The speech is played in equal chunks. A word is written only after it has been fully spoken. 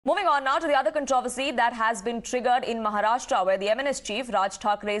Moving on now to the other controversy that has been triggered in Maharashtra, where the MNS chief Raj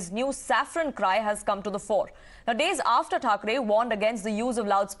Thackerays new saffron cry has come to the fore. Now, days after Thackeray warned against the use of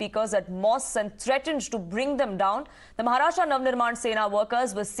loudspeakers at mosques and threatened to bring them down, the Maharashtra Navnirman Sena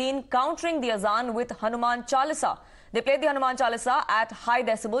workers were seen countering the Azaan with Hanuman Chalisa. They played the Hanuman Chalisa at high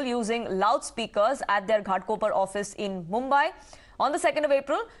decibel using loudspeakers at their Ghatkopar office in Mumbai. On the 2nd of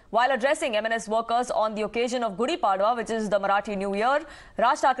April, while addressing MNS workers on the occasion of Gudi Padwa, which is the Marathi New Year,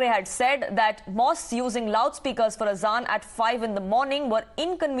 Raj Thackeray had said that mosques using loudspeakers for Azaan at 5 in the morning were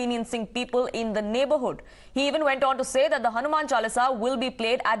inconveniencing people in the neighborhood. He even went on to say that the Hanuman Chalisa will be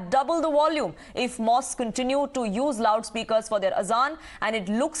played at double the volume if mosques continue to use loudspeakers for their Azaan, and it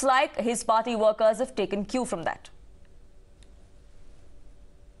looks like his party workers have taken cue from that.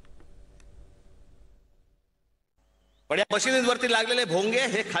 पण या मशीनवरती लागलेले भोंगे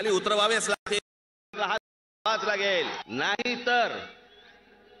हे खाली उतरवावेच लागेल, नाही तर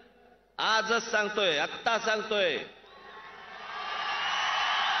आजच सांगतोय, आत्ता सांगतोय,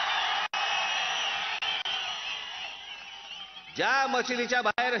 ज्या मशीनीच्या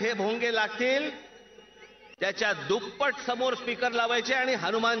बाहेर हे भोंगे लागतील त्याच्या दुप्पट समोर स्पीकर लावायचे आणि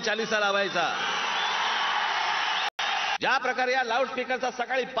हनुमान चालीसा लावायचा. ज्या प्रकारे या लाऊड स्पीकरचा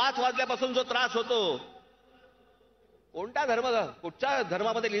सकाळी 5 वाजल्यापासून जो त्रास होतो, कोणता धर्म, कुठच्या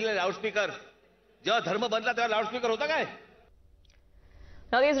धर्मामध्ये लिहिलेलं लाऊडस्पीकर, जेव्हा धर्म बनला तेव्हा लाऊडस्पीकर होता काय?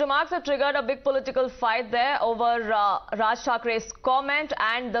 Now, these remarks have triggered a big political fight there over Raj Thackeray's comment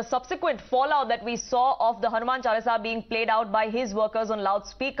and the subsequent fallout that we saw of the Hanuman Chalisa being played out by his workers on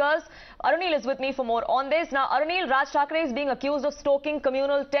loudspeakers. Arunil is with me for more on this. Now, Arunil, Raj Thackeray is being accused of stoking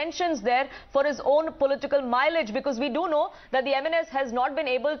communal tensions there for his own political mileage, because we do know that the MNS has not been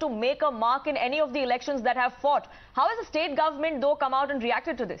able to make a mark in any of the elections that have fought. How has the state government, though, come out and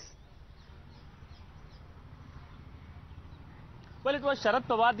reacted to this? Well, it was Sharad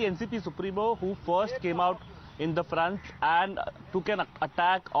Pawar, the NCP Supremo, who first came out in the front and took an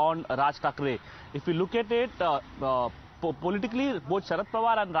attack on Raj Thackeray. If you look at it, politically, both Sharad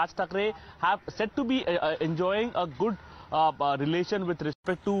Pawar and Raj Thackeray have said to be enjoying a good relation with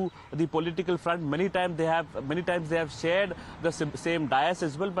respect to the political front. Many times they have shared the same dais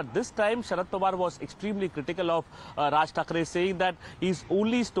as well, but this time Sharad Pawar was extremely critical of Raj Thackeray, saying that he's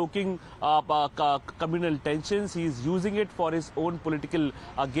only stoking communal tensions, he's using it for his own political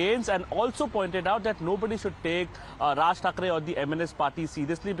gains, and also pointed out that nobody should take Raj Thackeray or the MNS party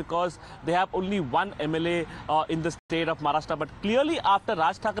seriously because they have only one MLA in the state of Maharashtra. But clearly, after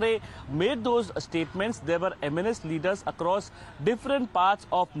Raj Thackeray made those statements, there were MNS leaders across different parts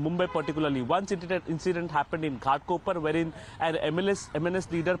of Mumbai particularly. One incident happened in Ghatkopar, wherein an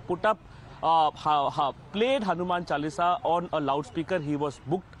MNS leader put up, played Hanuman Chalisa on a loudspeaker. He was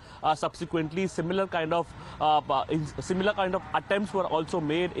booked. Subsequently, similar kind of attempts were also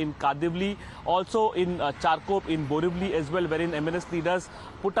made in Kadivli, also in Charkop, in Borivali as well, wherein MNS leaders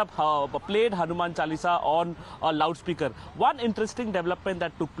played Hanuman Chalisa on a loudspeaker. One interesting development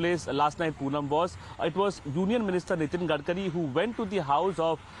that took place last night, Poonam, was it was Union Minister Nitin Gadkari who went to the house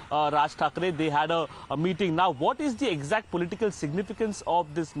of Raj Thackeray. They had a meeting. Now, what is the exact political significance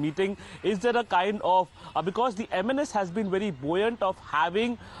of this meeting? Is there a kind of, because the MNS has been very buoyant of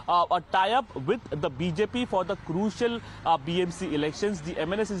having a tie-up with the BJP for the crucial BMC elections. The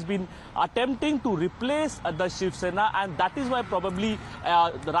MNS has been attempting to replace the Shiv Sena, and that is why probably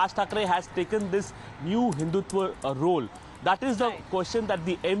Raj Thackeray has taken this new Hindutva role. That is the question that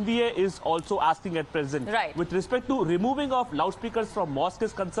the MVA is also asking at present. Right. With respect to removing of loudspeakers from mosques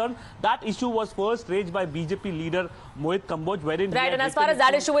is concerned, that issue was first raised by BJP leader Mohit Kamboj, wherein... Right, and as far as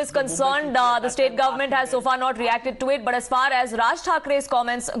that issue is concerned, the state government has so far not reacted to it. But as far as Raj Thackeray's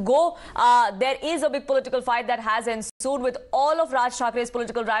comments go, there is a big political fight that has ensued, with all of Raj Thackeray's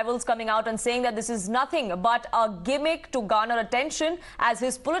political rivals coming out and saying that this is nothing but a gimmick to garner attention as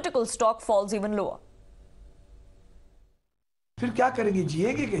his political stock falls even lower. फिर क्या करेंगे,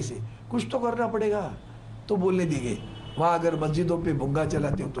 जिएंगे कैसे? कुछ तो करना पड़ेगा. तो बोलने देंगे वहां अगर मस्जिदों पे भुंगा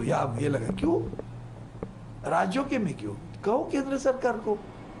चलाते हो तो ये लगा. क्यों राज्यों के में क्यों? कहो केंद्र सरकार को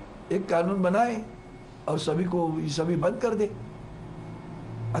एक कानून बनाए और सभी बंद कर दे.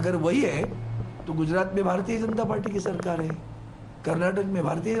 अगर वही है तो गुजरात में भारतीय जनता पार्टी की सरकार है, कर्नाटक में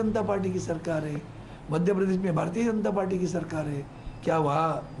भारतीय जनता पार्टी की सरकार है, मध्य प्रदेश में भारतीय जनता पार्टी की सरकार है. क्या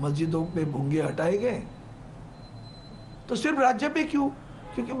वहां मस्जिदों पे भुंगे हटाए गए? तो सिर्फ राज्य पे क्यों?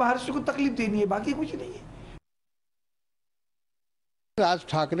 क्योंकि महाराष्ट्र को तकलीफ देनी है, बाकी कुछ नहीं है. राज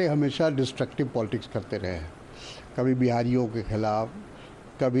ठाकरे हमेशा डिस्ट्रक्टिव पॉलिटिक्स करते रहे हैं, कभी बिहारियों के खिलाफ,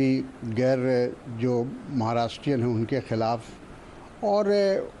 कभी गैर जो महाराष्ट्रियन हैं उनके खिलाफ, और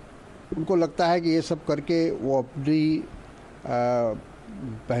उनको लगता है कि ये सब करके वो अपनी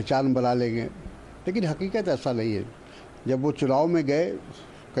पहचान बना लेंगे, लेकिन हकीकत ऐसा नहीं है। जब वो चुनाव में गए,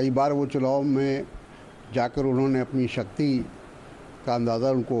 कई बार वो चुनाव में जाकर उन्होंने अपनी शक्ति का अंदाज़ा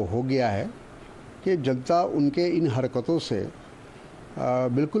उनको हो गया है कि जनता उनके इन हरकतों से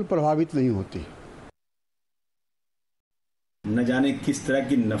बिल्कुल प्रभावित नहीं होती। न जाने किस तरह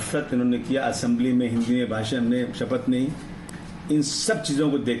की नफरत इन्होंने किया असेंबली में, हिंदी में भाषण में, शपथ में ही। इन सब चीज़ों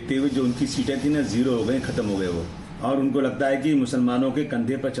को देखते हुए जो उनकी सीटें थी ना, जीरो हो गई, ख़त्म हो गए वो। और उनको लगता है कि मुसलमानों के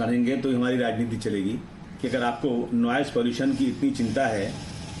कंधे पर चढ़ेंगे तो हमारी राजनीति चलेगी। कि अगर आपको नॉइज़ पॉल्यूशन की इतनी चिंता है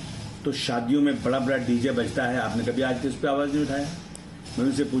तो शादियों में बड़ा बड़ा डीजे बजता है, आपने कभी आज उस पर आवाज़ नहीं उठाया? मैं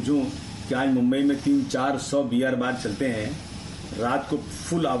उनसे पूछूं कि आज मुंबई में 300-400 बीयर बार चलते हैं, रात को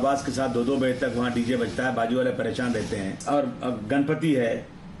फुल आवाज़ के साथ 2-2 बजे तक वहाँ डीजे बजता है, बाजू वाले परेशान रहते हैं। और गणपति है,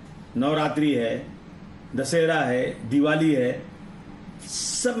 नवरात्रि है, दशहरा है, दिवाली है,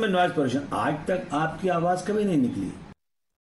 सब में नॉइज़ पॉल्यूशन। आज तक आपकी आवाज़ कभी नहीं निकली।